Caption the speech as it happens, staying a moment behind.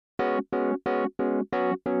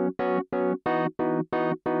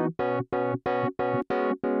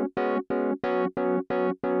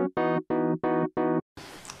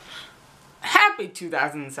Happy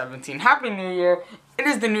 2017. Happy New Year. It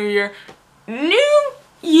is the new year. New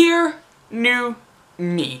year, new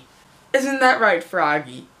me. Isn't that right,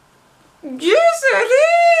 Froggy? Yes, it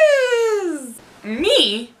is!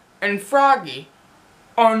 Me and Froggy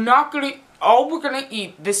are not gonna, all we're gonna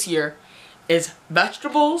eat this year is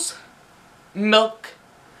vegetables, milk,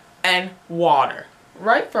 and water.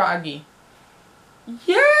 Right, Froggy?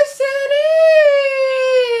 Yes, it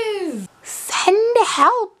is! Send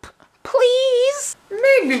help, please.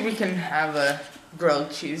 Maybe we can have a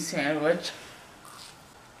grilled cheese sandwich.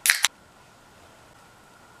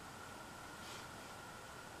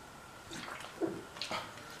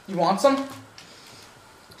 You want some?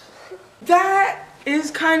 That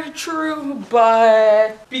is kind of true,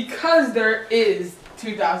 but because there is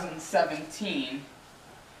 2017,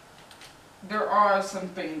 there are some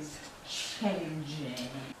things changing.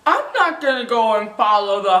 I'm not gonna go and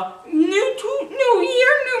follow the new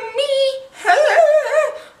year, new me,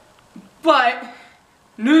 but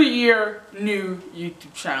new year, new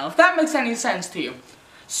YouTube channel, if that makes any sense to you.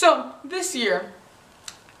 So this year,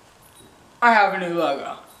 I have a new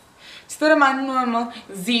logo. Instead of my normal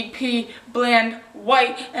ZP bland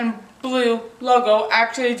white and blue logo,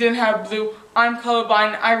 actually it didn't have blue. I'm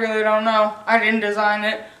colorblind. I really don't know. I didn't design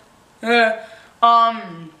it.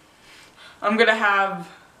 I'm gonna have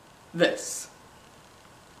this.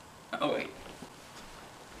 Oh wait.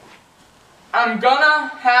 I'm gonna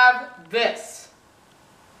have this.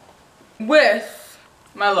 With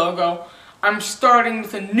my logo, I'm starting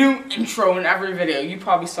with a new intro in every video. You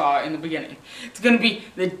probably saw it in the beginning. It's gonna be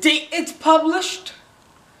the date it's published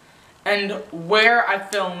and where I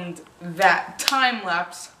filmed that time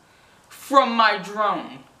lapse from my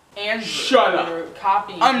drone. And shut up.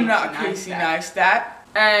 I'm not Casey Neistat.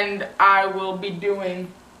 And I will be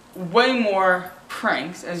doing way more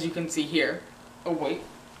pranks, as you can see here. Oh wait.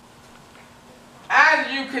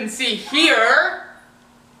 As you can see here.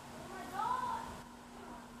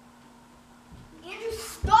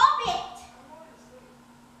 Stop it!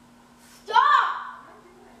 Stop!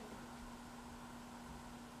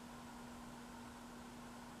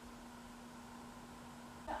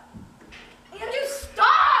 Andrew,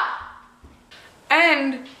 stop!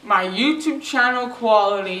 And my YouTube channel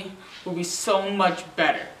quality will be so much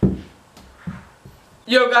better.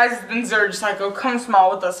 Yo guys, it's been Zurge Psycho. Come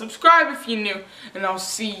smile with us. Subscribe if you're new. And I'll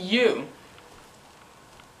see you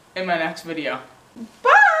in my next video.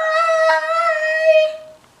 Bye!